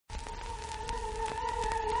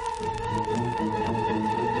You're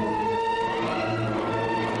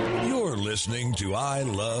listening to I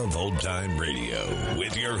Love Old Time Radio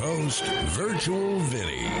with your host, Virtual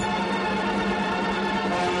Vinny.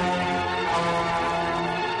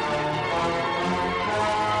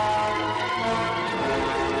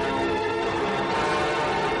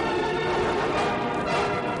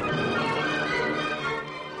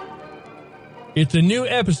 It's a new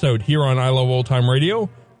episode here on I Love Old Time Radio.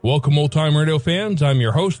 Welcome, Old Time Radio fans. I'm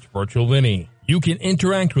your host, Virtual Vinny. You can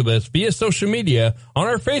interact with us via social media on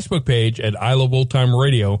our Facebook page at I Love Old Time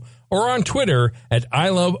Radio or on Twitter at I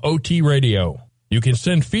Love OT Radio. You can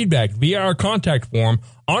send feedback via our contact form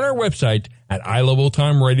on our website at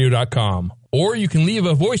iloveoldtimeradio.com, or you can leave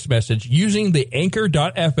a voice message using the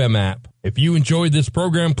Anchor.fm app. If you enjoyed this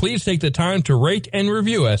program, please take the time to rate and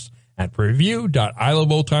review us at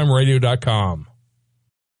review.iloveoldtimeradio.com.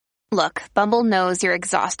 Look, Bumble knows you're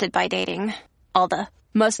exhausted by dating. All the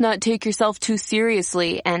must not take yourself too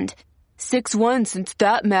seriously and 6'1" since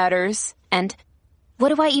that matters. And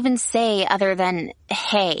what do I even say other than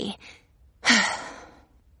hey?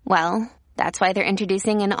 Well, that's why they're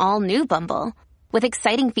introducing an all-new Bumble with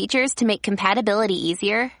exciting features to make compatibility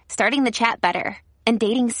easier, starting the chat better, and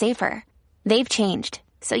dating safer. They've changed,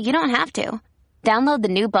 so you don't have to. Download the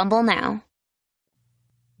new Bumble now.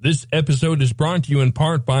 This episode is brought to you in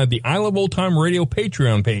part by the I Love Old Time Radio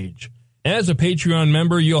Patreon page. As a Patreon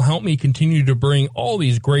member, you'll help me continue to bring all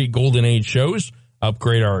these great Golden Age shows,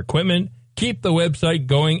 upgrade our equipment, keep the website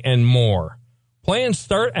going, and more. Plans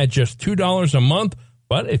start at just $2 a month,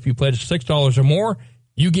 but if you pledge $6 or more,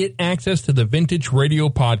 you get access to the Vintage Radio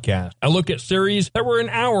Podcast. I look at series that were an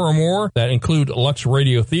hour or more that include Lux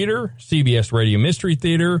Radio Theater, CBS Radio Mystery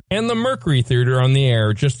Theater, and the Mercury Theater on the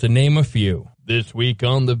Air, just to name a few. This week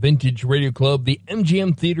on the Vintage Radio Club, the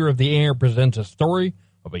MGM Theater of the Air presents a story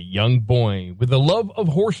of a young boy with a love of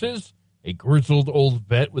horses, a grizzled old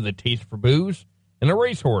vet with a taste for booze, and a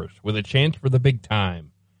racehorse with a chance for the big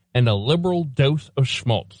time, and a liberal dose of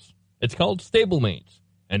schmaltz. It's called Stablemates,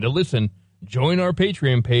 and to listen, join our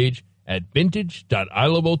Patreon page at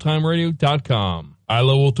vintage.iloveoldtimeradio.com. I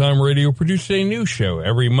Love Old Time Radio produces a new show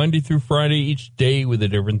every Monday through Friday, each day with a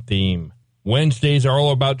different theme. Wednesdays are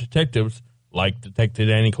all about detectives, like Detective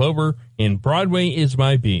Danny Clover in Broadway Is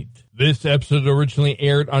My Beat. This episode originally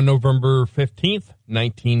aired on November 15th,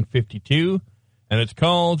 1952, and it's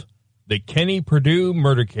called The Kenny Purdue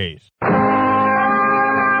Murder Case.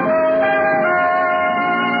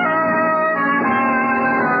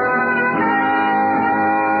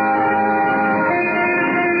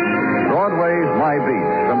 Broadway's My Beat,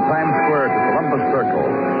 from Times Square to Columbus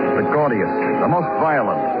Circle, the gaudiest, the most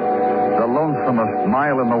violent, the lonesomest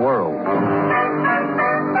mile in the world.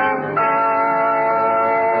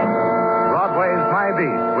 Broadway's My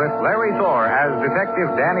Beat with Larry Thor as Detective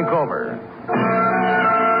Danny Clover.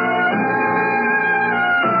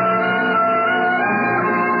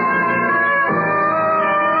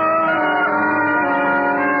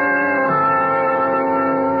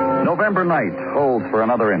 November night holds for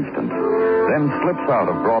another instant, then slips out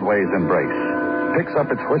of Broadway's embrace, picks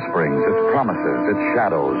up its whisperings, its promises, its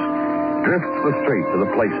shadows, drifts the street to the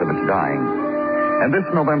place of its dying. And this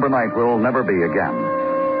November night will never be again.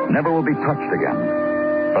 Never will be touched again.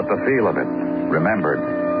 But the feel of it, remembered.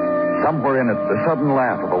 Somewhere in it, the sudden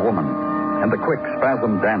laugh of a woman, and the quick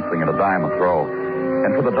spasm dancing at a dime a throw.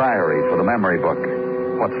 And for the diary, for the memory book,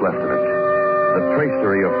 what's left of it? The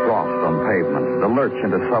tracery of frost on pavement, the lurch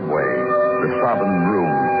into subway, the sodden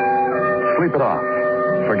room. Sleep it off.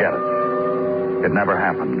 Forget it. It never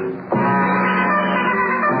happened.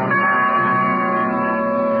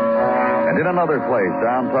 And in another place,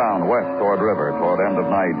 downtown, west toward river, toward end of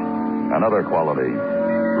night, another quality.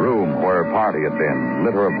 Room where a party had been.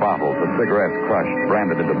 Litter of bottles, of cigarettes crushed,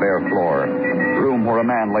 branded into bare floor. Room where a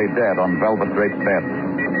man lay dead on velvet-draped bed.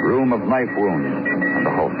 Room of knife wounds and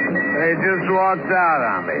the host. They just walked out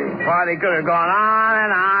on me. Party could have gone on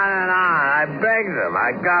and on and on. I begged them. I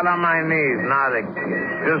got on my knees, not a kiss.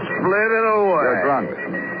 Just split it away. You're drunk.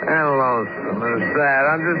 And lonesome and sad.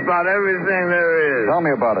 I'm just about everything there is. Tell me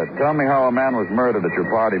about it. Tell me how a man was murdered at your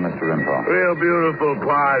party, Mr. Impa. Real beautiful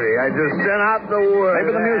party. I just sent out the word.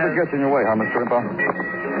 Maybe the music gets in your way, huh, Mr. Impa?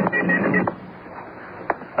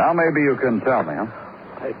 Now maybe you can tell me, huh?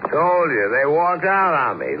 I told you. They walked out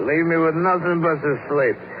on me. Leave me with nothing but to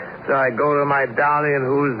sleep. So I go to my Dolly, and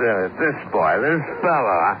who's in it? This boy, this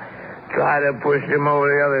fellow. I try to push him over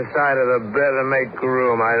the other side of the bed and make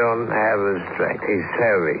room. I don't have the strength. He's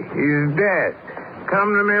heavy. He's dead.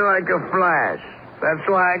 Come to me like a flash. That's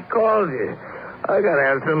why I called you. I gotta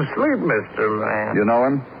have some sleep, Mr. Man. You know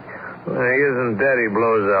him? When he isn't dead, he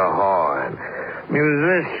blows a horn.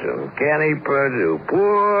 musician, Kenny Purdue.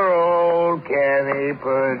 Poor old Kenny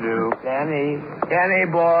Purdue. Kenny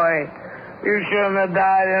boy, you shouldn't have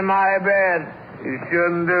died in my bed. You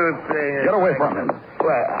shouldn't do things. Get away from him.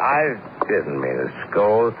 Well, I didn't mean to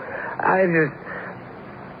scold. I don't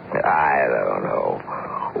know.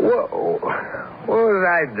 What was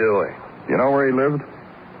I doing? You know where he lived?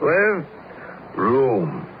 Live?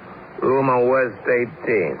 Room on West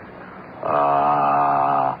 18th.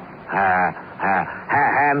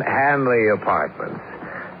 Hanley Apartments.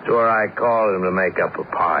 It's where I called him to make up a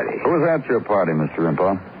party. Who was at your party, Mr.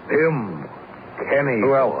 Rimpaw? Him. Kenny.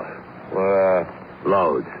 Who else?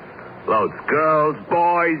 Loads. Girls,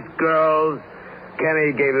 boys, girls.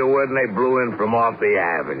 Kenny gave the word and they blew in from off the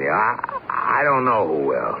avenue. I don't know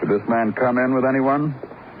who else. Did this man come in with anyone?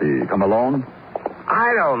 Did he come alone?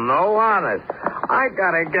 I don't know, honest. I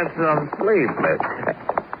gotta get some sleep.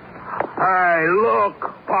 Hey,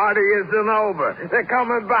 look. Party isn't over. They're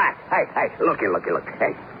coming back. Hey, looky.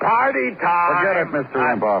 Hey, party time. Forget it, Mr.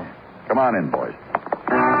 Rimpaw. Come on in, boys.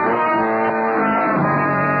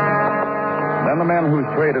 Then the men whose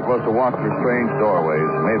trade it was to watch for strange doorways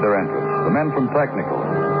made their entrance. The men from Technical.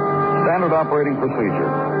 Standard operating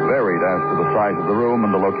procedure, varied as to the size of the room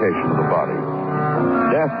and the location of the body.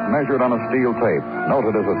 Death measured on a steel tape,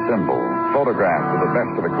 noted as a symbol, photographed with the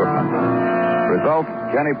best of equipment. Result,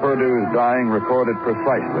 Kenny Purdue's dying recorded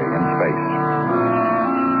precisely in space.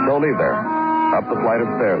 So leave there, up the flight of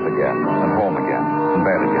stairs again, and home again, and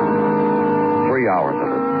bed again. 3 hours of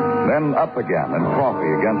it. Then up again and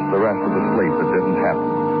coffee against the rest of the sleep that didn't happen.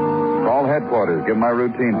 Call headquarters, give my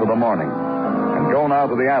routine for the morning, and go now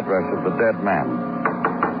to the address of the dead man.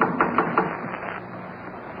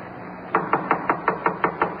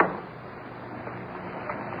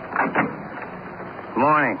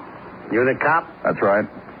 Morning. You the cop? That's right.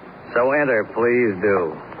 So enter, please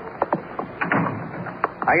do.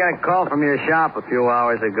 I got a call from your shop a few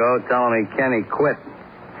hours ago telling me Kenny quit.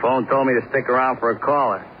 Phone told me to stick around for a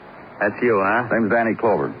caller. That's you, huh? Name's Danny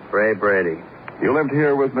Clover. Ray Brady. You lived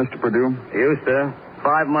here with Mr. Purdue? Used to.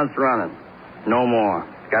 5 months running. No more.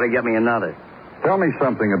 Got to get me another. Tell me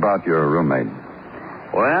something about your roommate.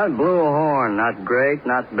 Well, blew a horn. Not great,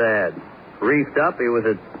 not bad. Reefed up, he was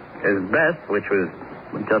at his best, which was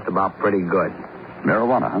just about pretty good.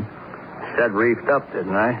 Marijuana, huh? Said reefed up,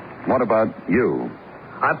 didn't I? What about you?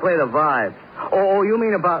 I play the vibe. Oh, you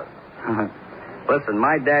mean about... Listen,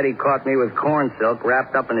 my daddy caught me with corn silk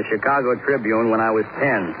wrapped up in the Chicago Tribune when I was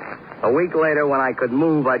 10. A week later, when I could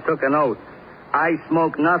move, I took an oath. I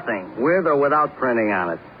smoke nothing, with or without printing on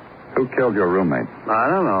it. Who killed your roommate? I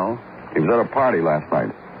don't know. He was at a party last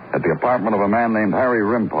night at the apartment of a man named Harry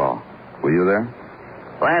Rimpaw. Were you there?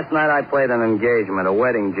 Last night I played an engagement, a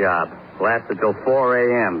wedding job. Lasted till 4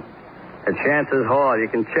 a.m. At Chance's Hall, you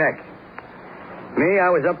can check. Me, I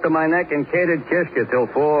was up to my neck in catered Kishka till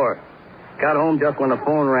 4. Got home just when the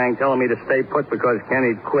phone rang telling me to stay put because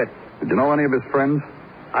Kenny'd quit. Did you know any of his friends?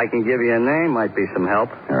 I can give you a name, might be some help.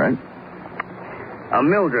 All right. A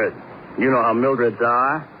Mildred. You know how Mildreds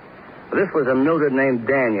are? This was a Mildred named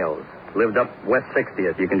Daniels. Lived up West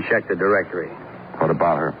 60th. You can check the directory. What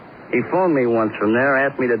about her? He phoned me once from there,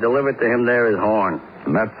 asked me to deliver to him there his horn.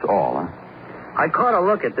 And that's all, huh? I caught a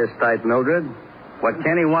look at this type, Mildred. What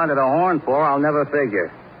Kenny wanted a horn for, I'll never figure.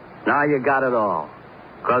 Now you got it all.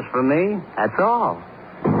 'Cause for me, that's all.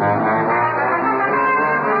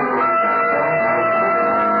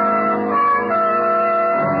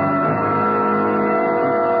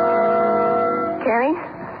 Kenny?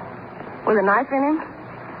 With a knife in him?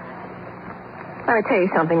 Let me tell you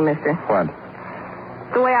something, mister. What?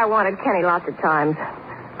 The way I wanted Kenny lots of times.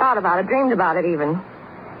 Thought about it, dreamed about it even.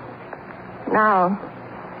 Now,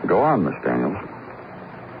 Go on, Miss Daniels.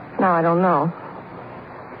 now I don't know.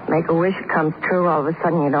 Make a wish, it comes true, all of a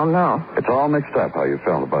sudden you don't know. It's all mixed up how you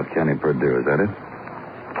felt about Kenny Purdue, is that it?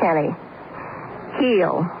 Kenny.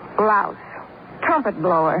 Heel. Blouse. Trumpet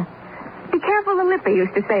blower. Be careful the lip, he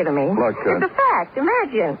used to say to me. Look, It's a fact.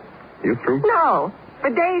 Imagine. You through? No. For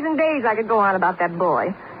days and days I could go on about that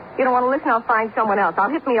boy. You don't want to listen, I'll find someone else. I'll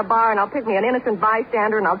hit me a bar and I'll pick me an innocent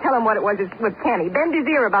bystander and I'll tell him what it was with Kenny. Bend his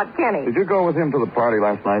ear about Kenny. Did you go with him to the party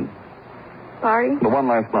last night? Party? The one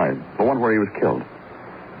last night. The one where he was killed.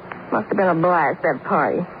 Must have been a blast, that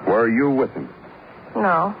party. Were you with him?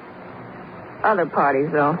 No. Other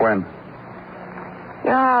parties, though. When? You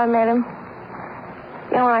know how I met him?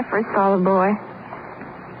 You know when I first saw the boy?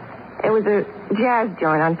 It was a jazz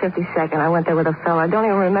joint on 52nd. I went there with a fella. I don't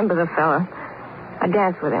even remember the fella. I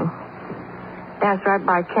danced with him. Danced right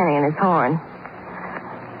by Kenny and his horn.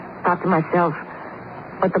 Thought to myself,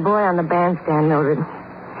 with the boy on the bandstand, Mildred,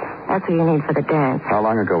 that's what you need for the dance. How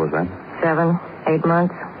long ago was that? 7. 8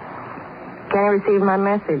 months. Kenny received my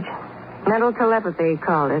message. Mental telepathy, he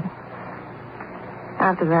called it.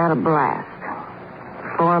 After that, a blast.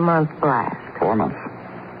 4-month blast. 4 months.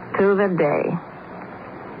 To the day.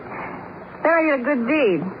 Then I did a good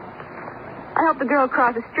deed. I helped the girl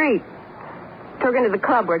cross the street. Took her into the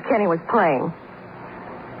club where Kenny was playing.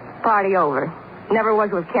 Party over. Never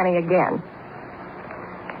was with Kenny again.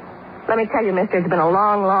 Let me tell you, mister, it's been a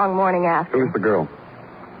long, long morning after. Who's the girl?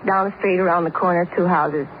 Down the street, around the corner, 2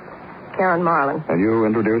 houses. Karen Marlin. And you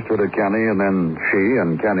introduced her to Kenny, and then she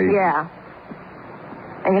and Kenny... Yeah.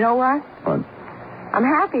 And you know what? What? I'm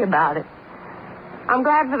happy about it. I'm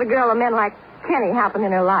glad for the girl a men like Kenny happen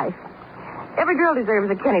in her life. Every girl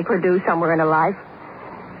deserves a Kenny Perdue somewhere in her life.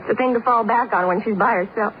 It's a thing to fall back on when she's by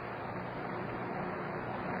herself.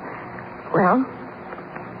 Well?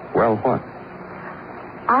 Well, what?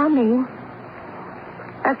 Me.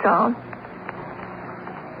 That's all.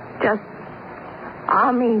 Just,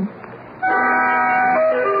 me.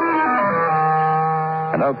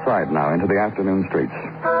 And outside now into the afternoon streets.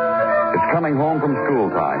 It's coming home from school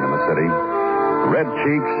time in the city. Red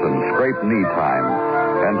cheeks and scraped knee time.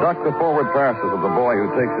 And duck the forward passes of the boy who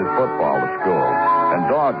takes his football to school. And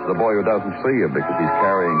dodge the boy who doesn't see you because he's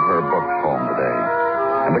carrying her books home today.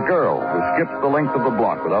 And the girl who skips the length of the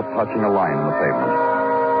block without touching a line in the pavement.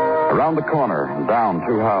 Around the corner and down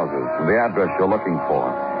 2 houses and the address you're looking for.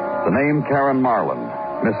 The name Karen Marlin,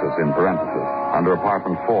 Mrs. in parentheses, under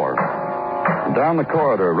apartment 4. And down the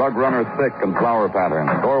corridor, rug runner thick and flower pattern,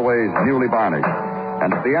 doorways newly varnished.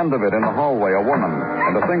 And at the end of it, in the hallway, a woman.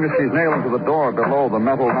 And the thing that she's nailing to the door below the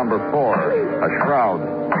metal number 4, a shroud.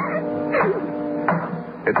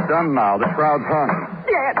 It's done now. The shroud's hung.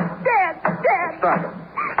 Dad! Stop it.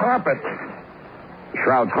 Stop it. The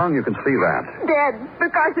shroud's hung. You can see that. Dad,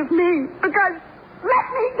 because of me. Because... Let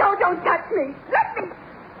me go. Don't touch me. Let me...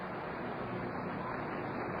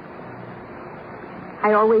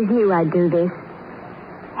 I always knew I'd do this.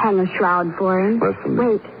 Hang a shroud for him. Listen.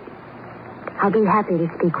 Wait. I'll be happy to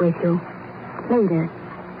speak with you. Later.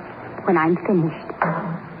 When I'm finished.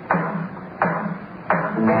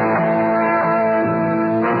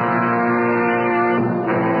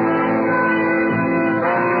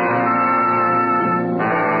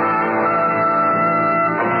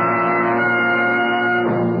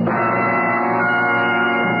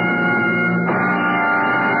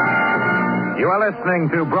 Listening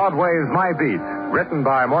to Broadway's My Beat, written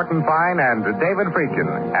by Morton Fine and David Friedkin,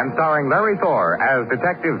 and starring Larry Thor as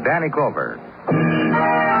Detective Danny Clover.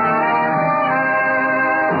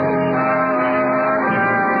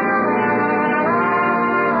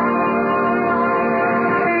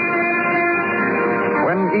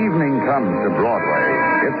 When evening comes to Broadway,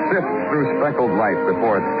 it sifts through speckled light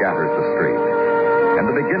before it scatters the street. And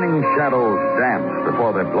the beginning shadows dance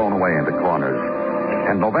before they're blown away into corners.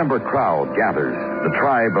 And November crowd gathers, the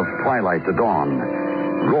tribe of twilight to dawn.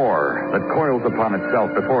 Roar that coils upon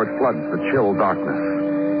itself before it floods the chill darkness.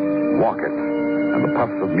 Walk it, and the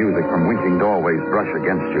puffs of music from winking doorways brush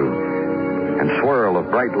against you. And swirl of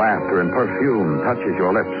bright laughter and perfume touches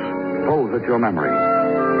your lips, pulls at your memory.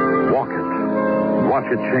 Walk it, and watch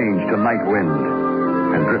it change to night wind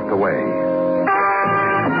and drift away.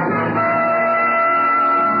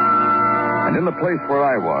 And in the place where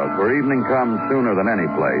I was, where evening comes sooner than any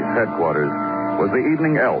place, headquarters, was the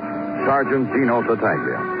evening elf, Sergeant Gino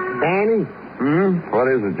Tartaglia. Danny?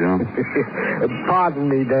 What is it, Joe?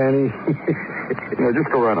 Pardon me, Danny. Yeah,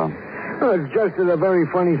 just go right on. Well, it's just that a very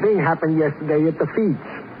funny thing happened yesterday at the Feats.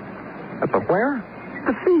 At the where?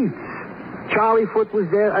 The Feats. Charlie Foot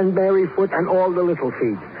was there, and Mary Foot, and all the little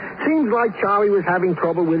feet. Seems like Charlie was having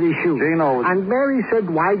trouble with his shoes. Gino... And Mary said,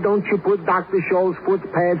 why don't you put Dr. Scholl's foot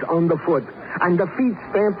pads on the foot? And the feet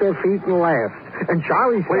stamped their feet and laughed. And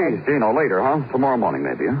Charlie said... Please, Gino, later, huh? Tomorrow morning,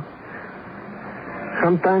 maybe, huh?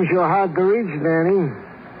 Sometimes you're hard to reach, Danny.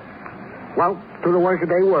 Well, to the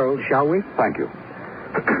workaday world, shall we? Thank you.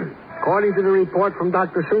 According to the report from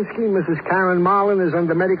Dr. Sinsky, Mrs. Karen Marlin is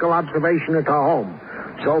under medical observation at her home.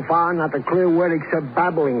 So far, not a clear word except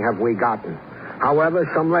babbling have we gotten. However,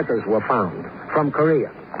 some letters were found. From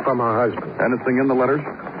Korea. From her husband. Anything in the letters?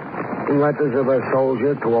 Letters of a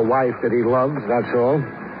soldier to a wife that he loves, that's all.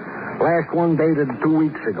 Last one dated 2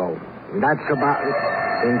 weeks ago. That's about it.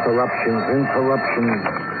 Interruption.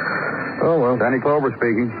 Oh, well. Danny Clover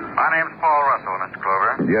speaking. My name's Paul Russell, Mr.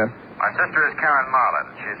 Clover. Yes? My sister is Karen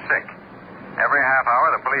Marlin. She's sick. Every half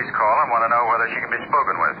hour, the police call and want to know whether she can be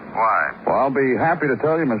spoken with. Why? Well, I'll be happy to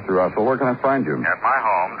tell you, Mr. Russell. Where can I find you? At my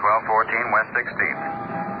home, 1214 West 16th.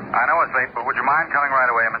 I know it's late, but would you mind coming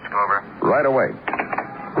right away, Mr. Clover? Right away.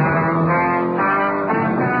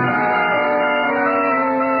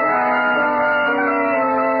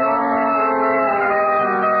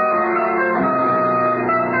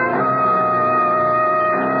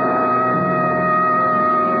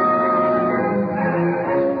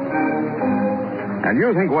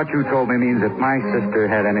 you think what you told me means that my sister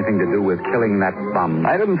had anything to do with killing that bum?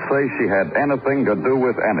 I didn't say she had anything to do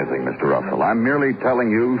with anything, Mr. Russell. I'm merely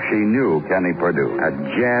telling you she knew Kenny Perdue. A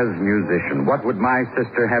jazz musician. What would my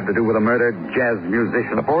sister have to do with a murdered jazz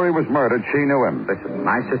musician? Before he was murdered, she knew him. Listen,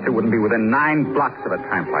 my sister wouldn't be within 9 blocks of a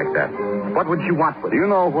tramp like that. What would she want with Do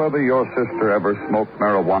you know whether your sister ever smoked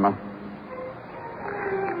marijuana?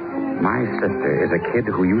 My sister is a kid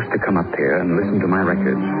who used to come up here and listen to my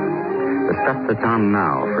records. The stuff that's on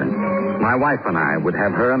now, for instance. My wife and I would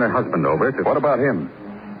have her and her husband over to... What about him?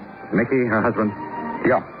 Mickey, her husband?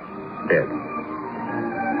 Yeah. Dead.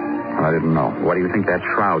 I didn't know. What do you think that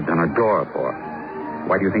shroud's on her door for?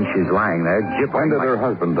 Why do you think she's lying there, When gibbering did her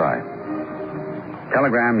husband die?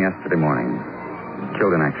 Telegram yesterday morning.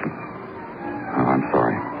 Killed in action. Oh, I'm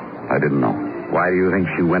sorry. I didn't know. Why do you think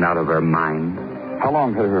she went out of her mind? How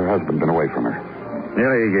long had her husband been away from her?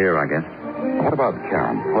 Nearly a year, I guess. What about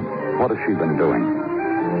Karen? What has she been doing?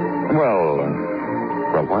 Well,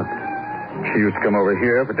 what? She used to come over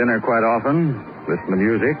here for dinner quite often, listen to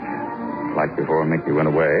music, like before Mickey went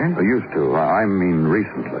away. Used to. I mean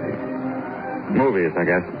recently. Movies, I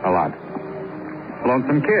guess, a lot.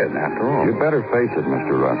 Lonesome kid, after all. You'd better face it,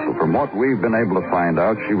 Mr. Russell. From what we've been able to find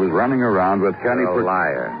out, she was running around with Kenny... You're a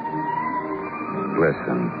liar.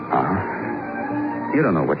 Listen. You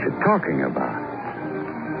don't know what you're talking about.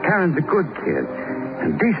 Karen's a good kid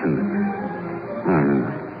and decent.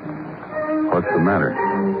 What's the matter?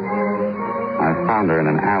 I found her in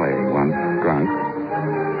an alley once, drunk.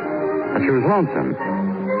 But she was lonesome.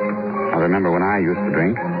 I remember when I used to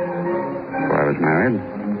drink before I was married.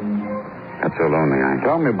 Got so lonely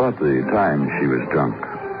Tell me about the time she was drunk.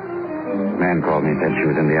 Man called me and said she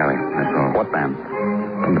was in the alley. That's all. What man?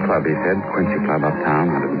 From the club, he said. Quincy Club uptown,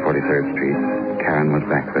 143rd Street. Karen was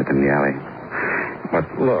back with in the alley. But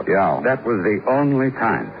look, that was the only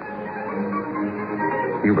time.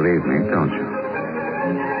 You believe me, don't you?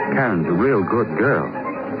 Karen's a real good girl.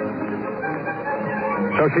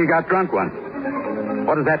 So she got drunk once.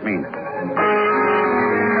 What does that mean?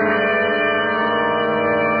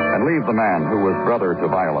 And leave the man who was brother to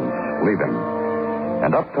violence. Leave him.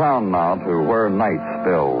 And uptown now to where night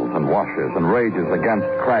spills and washes and rages against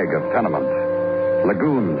crag of tenements.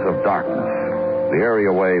 Lagoons of darkness. The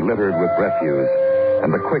areaway littered with refuse. And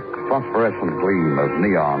the quick phosphorescent gleam of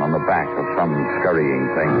neon on the back of some scurrying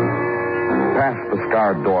thing. Past the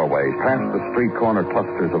scarred doorways, past the street corner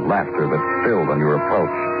clusters of laughter that spilled on your approach.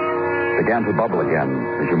 Began to bubble again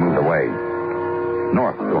as you moved away.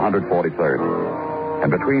 North to 143rd. And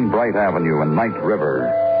between Bright Avenue and Night River,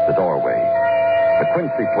 the doorway. The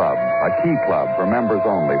Quincy Club, a key club for members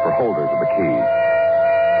only, for holders of the key.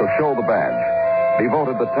 So show the badge. Be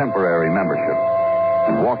voted the temporary membership.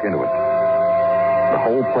 And walk into it. The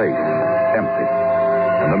whole place empty.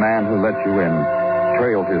 And the man who let you in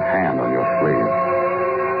trailed his hand on your sleeve.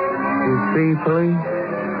 You see, police?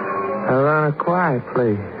 I run a quiet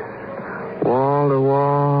place. Wall to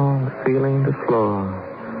wall, ceiling to floor.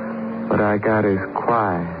 What I got is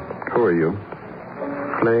quiet. Who are you?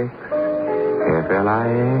 Flicks.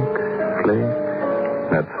 F-L-I-X. Flicks.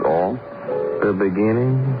 That's all? The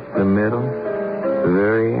beginning, the middle, the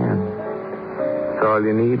very end. That's all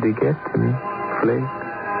you need to get to me. Flicks.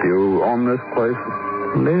 You own this place?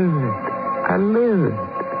 Live it. I live it.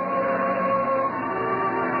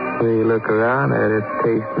 When you look around at it,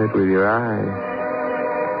 tasting it with your eyes.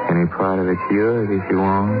 Any part of it's yours if you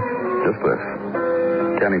want. Just this.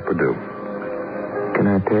 Kenny Perdue. Can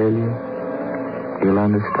I tell you? You'll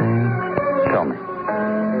understand? Tell me.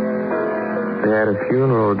 They had a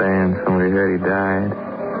funeral dance when we heard he died.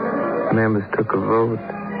 Members took a vote.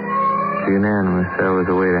 Unanimous. That was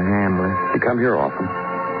the way to handle it. You come here often?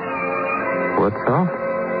 What's up?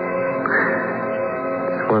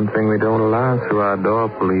 It's one thing we don't allow through our door,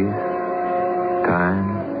 police. Time.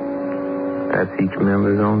 That's each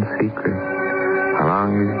member's own secret. How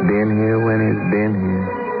long he's been here, when he's been here.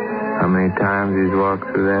 How many times he's walked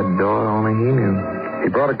through that door, only he knew. He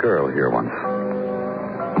brought a girl here once.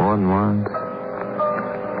 More than once.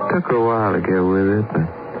 Took her a while to get with it, but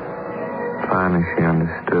finally she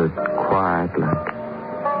understood quietly.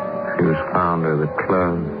 She was founder of the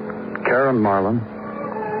club. Karen Marlin?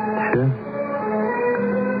 Sure.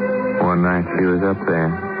 One night she was up there,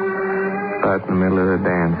 right in the middle of the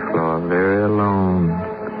dance floor, very alone.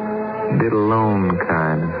 Did alone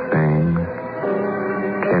kind of thing.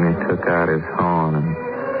 Kenny took out his horn and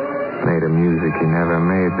made a music he never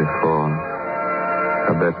made before.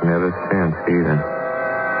 I bet never since either.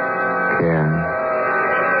 Karen,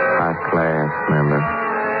 high class member.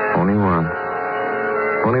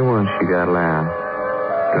 Only once she got loud.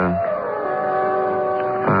 Drunk.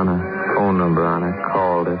 Found her phone number on it,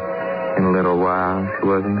 called it. In a little while, she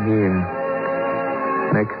wasn't here.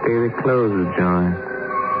 Next day, they closed the joint.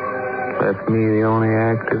 Left me the only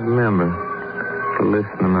active member to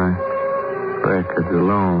listen to my records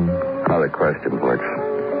alone. Another question, Blix.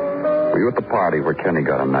 Were you at the party where Kenny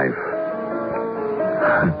got a knife?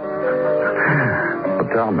 Well,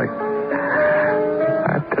 tell me.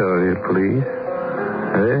 I told you, please.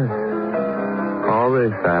 This. All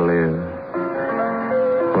this I live.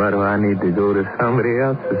 Why do I need to go to somebody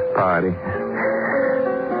else's party?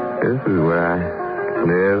 This is where I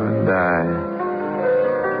live and die.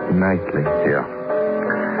 Nightly. Yeah.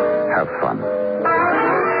 Have fun.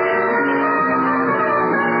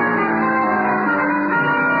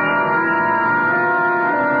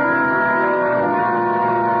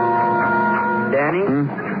 Danny?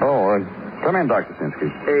 Come in, Dr. Sinsky.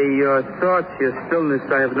 Hey, your thoughts, your stillness,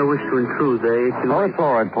 I have no wish to intrude. It's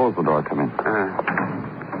all right. Close the door. Come in.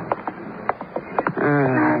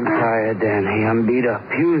 I'm tired, Danny. I'm beat up,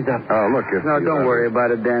 fused up. Look, if No, don't worry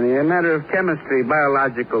about it, Danny. A matter of chemistry,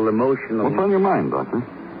 biological, emotional. What's on your mind, Doctor?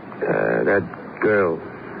 That girl.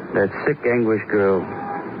 That sick, anguished girl.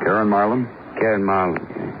 Karen Marlin? Karen Marlin,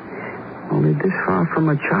 yeah. Only this far from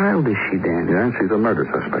a child is she, Danny? Yeah, she's a murder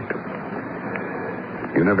suspect.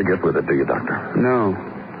 You never get with it, do you, Doctor? No.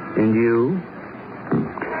 And you?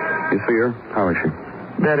 You see her? How is she?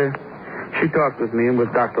 Better. She talked with me and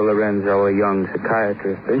with Dr. Lorenzo, a young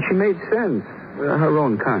psychiatrist, and she made sense. Her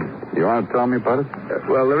own kind. You want to tell me about it?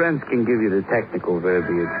 Well, Lorenz can give you the technical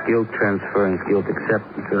verbiage, guilt transference, guilt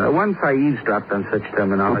acceptance. Once I eavesdropped on such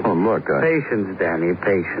terminology. Oh, look, Patience, Danny,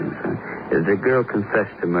 patience. The girl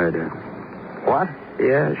confessed to murder. What?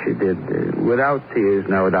 Yeah, she did. Without tears,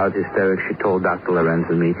 now without hysterics, she told Dr. Lorenz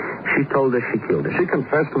and me. She told us she killed her. She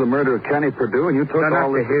confessed to the murder of Kenny Perdue, and you took not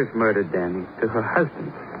all to this... his murder, Danny. To her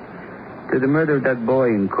husband. To the murder of that boy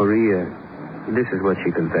in Korea. This is what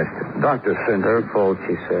she confessed to. Dr. Sinsky. Her fault,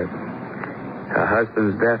 she said. Her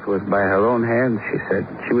husband's death was by her own hands, she said.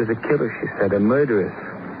 She was a killer, she said, a murderess.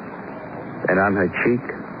 And on her cheek,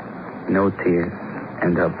 no tears.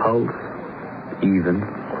 And her pulse, even,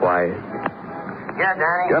 quiet. Yeah,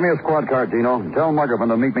 Danny? Get me a squad car, Dino. Tell Muggerman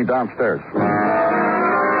to meet me downstairs.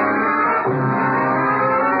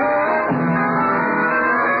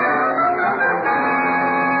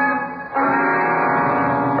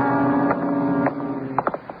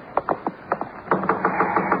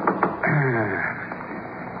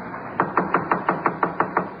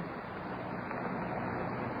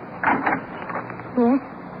 Yes?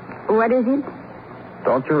 What is it?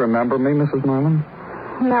 Don't you remember me, Mrs. Marlin?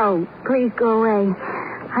 No, please go away.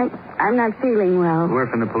 I'm not feeling well. We're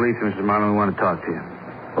from the police, Mrs. Marlin. We want to talk to you.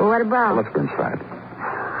 What about? Well, let's go inside.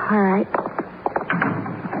 All right.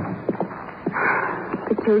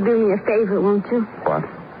 But you'll do me a favor, won't you? What?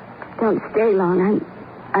 Don't stay long.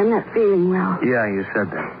 I'm not feeling well. Yeah, you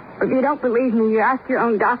said that. If you don't believe me, you ask your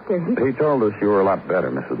own doctor. He told us you were a lot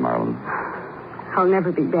better, Mrs. Marlin. I'll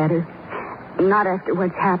never be better. Not after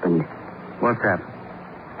what's happened. What's happened?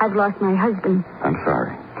 I've lost my husband. I'm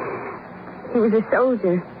sorry. He was a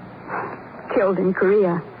soldier. Killed in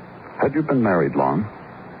Korea. Had you been married long?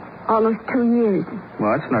 Almost 2 years.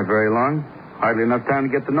 Well, that's not very long. Hardly enough time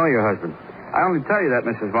to get to know your husband. I only tell you that,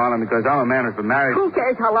 Mrs. Marlin, because I'm a man who's been married. Who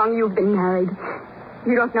cares how long you've been married?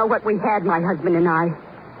 You don't know what we had, my husband and I.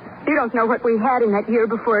 You don't know what we had in that year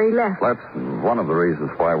before he left. That's one of the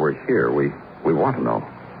reasons why we're here. We want to know.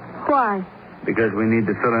 Why? Because we need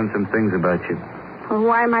to fill in some things about you. Well,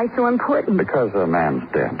 why am I so important? Because a man's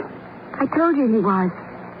dead. I told you he was.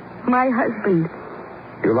 My husband.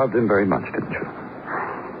 You loved him very much, didn't you?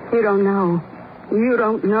 You don't know. You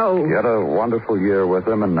don't know. You had a wonderful year with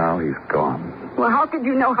him, and now he's gone. Well, how could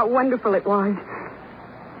you know how wonderful it was?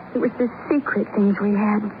 It was the secret things we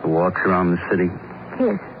had. The walks around the city.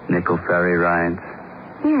 Yes. Nickel ferry rides.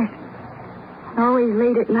 Yes. Always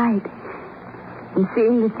late at night. And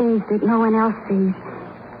seeing the things that no one else sees.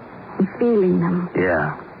 And feeling them.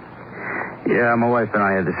 Yeah. Yeah, my wife and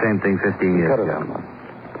I had the same thing 15 years ago.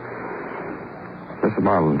 Mr.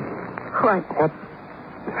 Marlin. What? What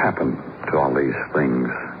happened to all these things?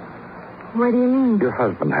 What do you mean? Your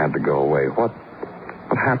husband had to go away. What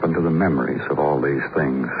happened to the memories of all these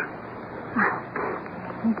things?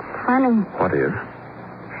 It's funny. What is?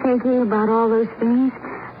 Thinking about all those things.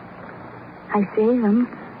 I say them.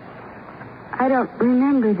 I don't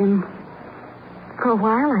remember them. For a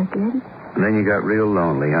while I did. And then you got real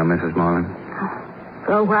lonely, huh, Mrs. Marlin?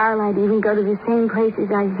 For a while I'd even go to the same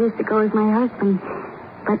places I used to go as my husband.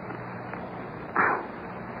 But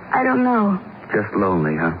I don't know. Just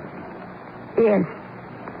lonely, huh? Yes.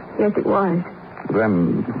 Yes, it was.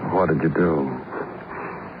 Then what did you do?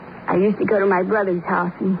 I used to go to my brother's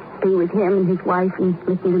house and be with him and his wife and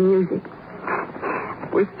listen to music.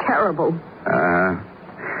 It was terrible.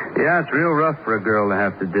 Yeah, it's real rough for a girl to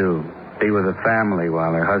have to do. Be with a family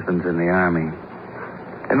while her husband's in the army.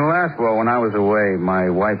 In the last war, when I was away, my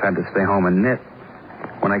wife had to stay home and knit.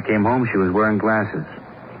 When I came home, she was wearing glasses.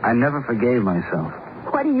 I never forgave myself.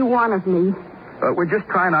 What do you want of me? We're just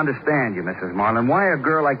trying to understand you, Mrs. Marlin. Why a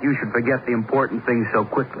girl like you should forget the important things so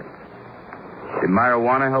quickly. Did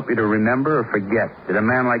marijuana help you to remember or forget? Did a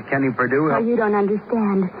man like Kenny Perdue help? Oh, you don't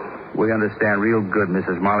understand. We understand real good,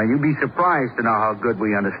 Mrs. Marlin. You'd be surprised to know how good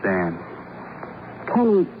we understand.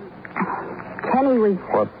 Kenny was...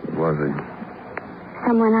 What was he?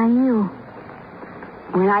 Someone I knew.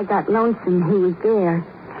 When I got lonesome, he was there.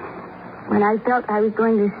 When I felt I was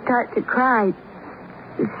going to start to cry,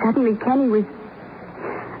 suddenly Kenny was...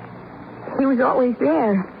 He was always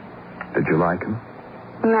there. Did you like him?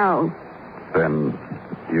 No. Then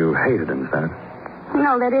you hated him, is that it?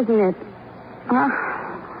 No, that isn't it.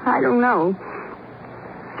 I don't know.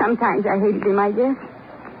 Sometimes I hated him, I guess.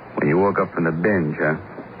 When you woke up from the binge, huh?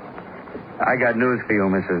 I got news for you,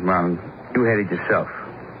 Mrs. Marlin. You hated yourself.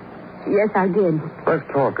 Yes, I did. Let's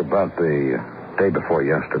talk about the day before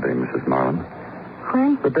yesterday, Mrs. Marlin.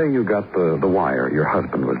 When? The day you got the wire. Your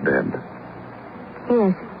husband was dead.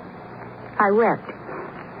 Yes. I wept.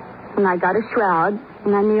 And I got a shroud,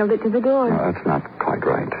 and I nailed it to the door. No, that's not quite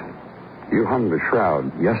right. You hung the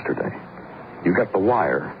shroud yesterday. You got the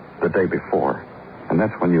wire the day before. And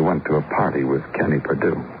that's when you went to a party with Kenny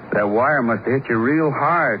Perdue. That wire must have hit you real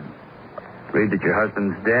hard. Read that your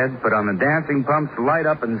husband's dead, put on the dancing pumps, light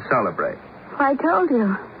up, and celebrate. I told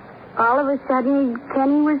you. All of a sudden,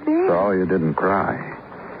 Kenny was there. So you didn't cry.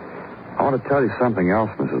 I want to tell you something else,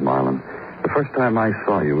 Mrs. Marlin. The first time I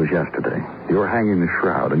saw you was yesterday. You were hanging the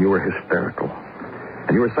shroud, and you were hysterical.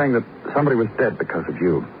 And you were saying that somebody was dead because of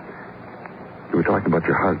you. You were talking about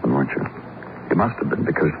your husband, weren't you? It must have been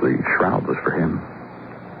because the shroud was for him.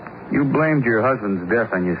 You blamed your husband's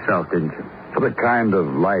death on yourself, didn't you? For the kind of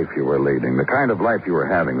life you were leading, the kind of life you were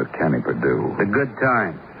having with Kenny Perdue. The good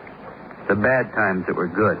times. The bad times that were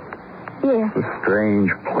good. Yes. The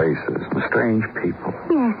strange places, the strange people.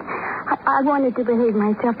 Yes. I wanted to behave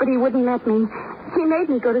myself, but he wouldn't let me. He made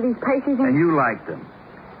me go to these places And you liked them.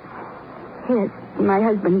 Yes. My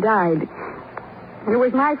husband died. And it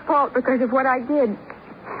was my fault because of what I did.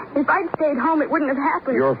 If I'd stayed home, it wouldn't have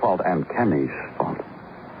happened. Your fault and Kenny's fault.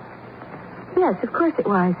 Yes, of course it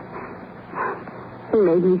was. He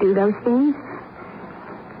made me do those things.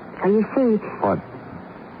 So you see... What?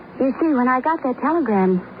 You see, when I got that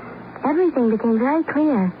telegram, everything became very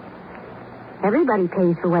clear. Everybody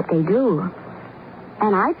pays for what they do.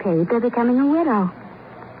 And I paid for becoming a widow.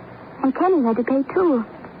 And Kenny had to pay, too.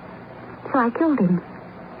 So I killed him.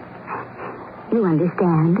 You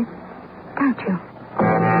understand, don't you?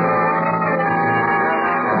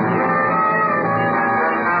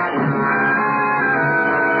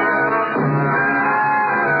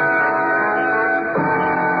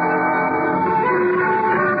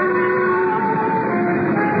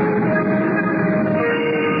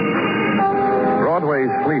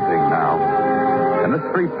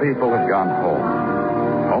 People have gone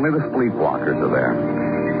home. Only the sleepwalkers are there.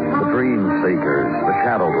 The dream seekers, the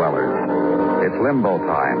shadow dwellers. It's limbo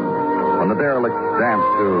time, when the derelicts dance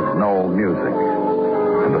to no music.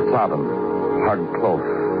 And the sodden, hugged close,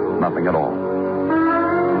 nothing at all.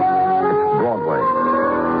 It's Broadway.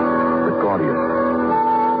 The gaudiest.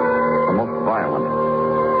 The most violent.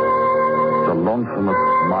 The lonesomest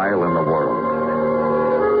mile in the world.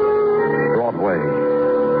 Broadway.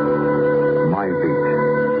 My beat.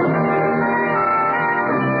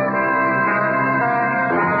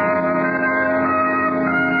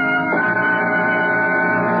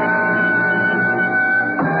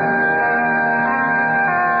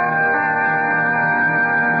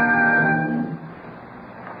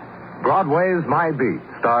 Broadway's My Beat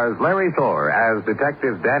stars Larry Thor as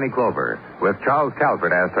Detective Danny Clover, with Charles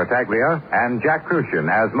Calvert as Tartaglia and Jack Crucian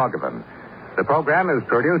as Muggavan. The program is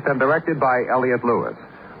produced and directed by Elliott Lewis,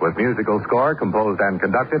 with musical score composed and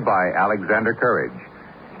conducted by Alexander Courage.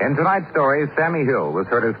 In tonight's story, Sammy Hill was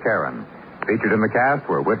heard as Karen. Featured in the cast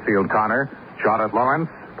were Whitfield Connor, Charlotte Lawrence,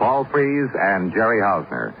 Paul Frees, and Jerry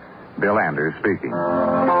Hausner. Bill Anders speaking.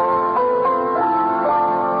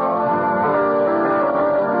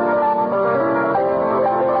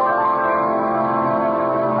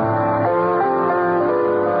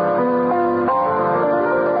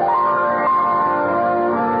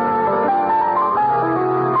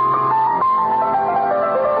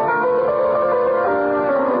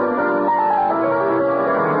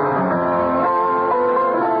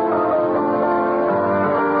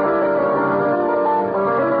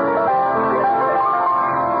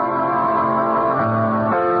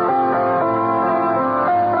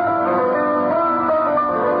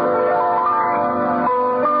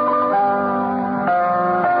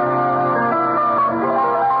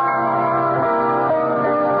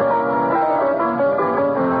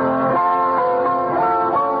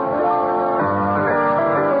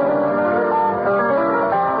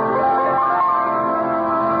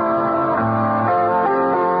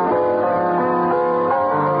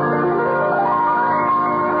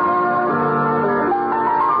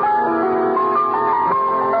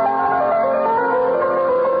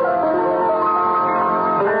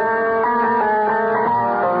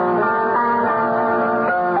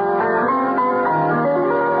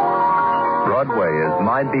 Broadway is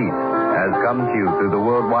My Beat has come to you through the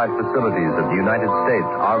worldwide facilities of the United States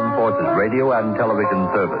Armed Forces Radio and Television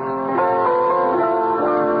Service.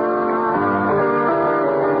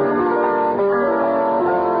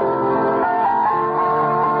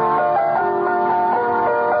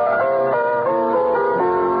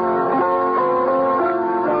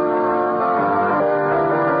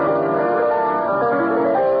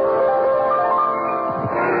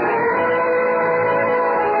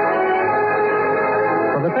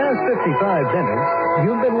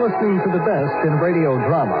 You've been listening to the best in radio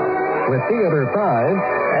drama with Theater 5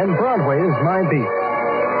 and Broadway's My Beat.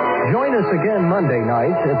 Join us again Monday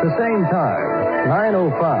night at the same time,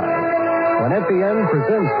 9:05, when FBN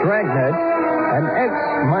presents Dragnet and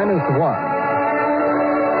X-1.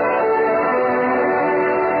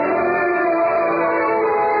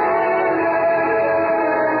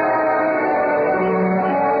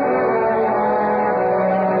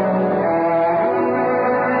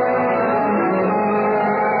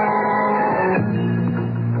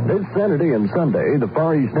 Saturday and Sunday, the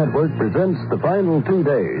Far East Network presents the final 2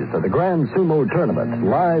 days of the Grand Sumo Tournament,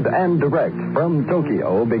 live and direct from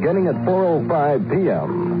Tokyo, beginning at 4:05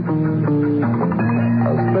 p.m.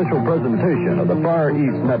 A special presentation of the Far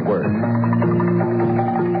East Network.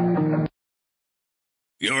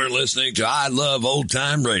 You're listening to I Love Old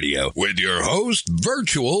Time Radio with your host,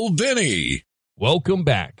 Virtual Vinny. Welcome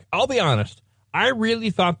back. I'll be honest, I really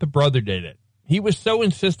thought the brother did it. He was so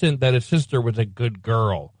insistent that his sister was a good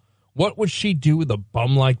girl. What would she do with a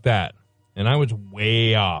bum like that? And I was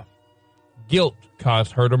way off. Guilt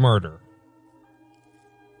caused her to murder.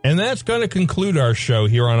 And that's going to conclude our show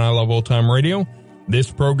here on I Love Old Time Radio. This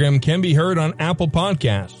program can be heard on Apple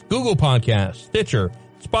Podcasts, Google Podcasts, Stitcher,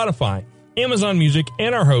 Spotify, Amazon Music,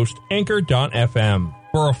 and our host, Anchor.fm.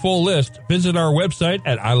 For a full list, visit our website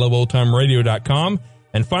at iloveoldtimeradio.com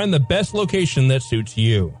and find the best location that suits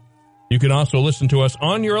you. You can also listen to us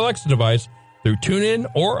on your Alexa device through TuneIn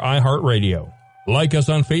or iHeartRadio. Like us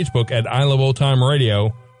on Facebook at I Love Old Time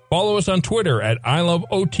Radio. Follow us on Twitter at I Love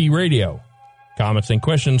OT Radio. Comments and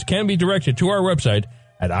questions can be directed to our website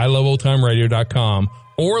at iloveoldtimeradio.com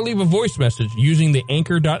or leave a voice message using the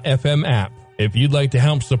Anchor.fm app. If you'd like to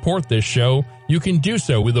help support this show, you can do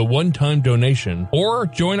so with a one-time donation or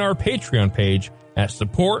join our Patreon page at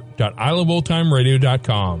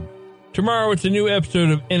support.iloveoldtimeradio.com. Tomorrow it's a new episode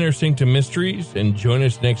of Inner Sanctum Mysteries, and join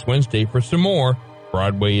us next Wednesday for some more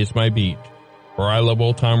Broadway is My Beat. For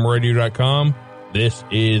iloveoldtimeradio.com, this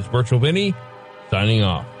is Virtual Vinny, signing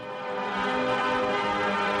off.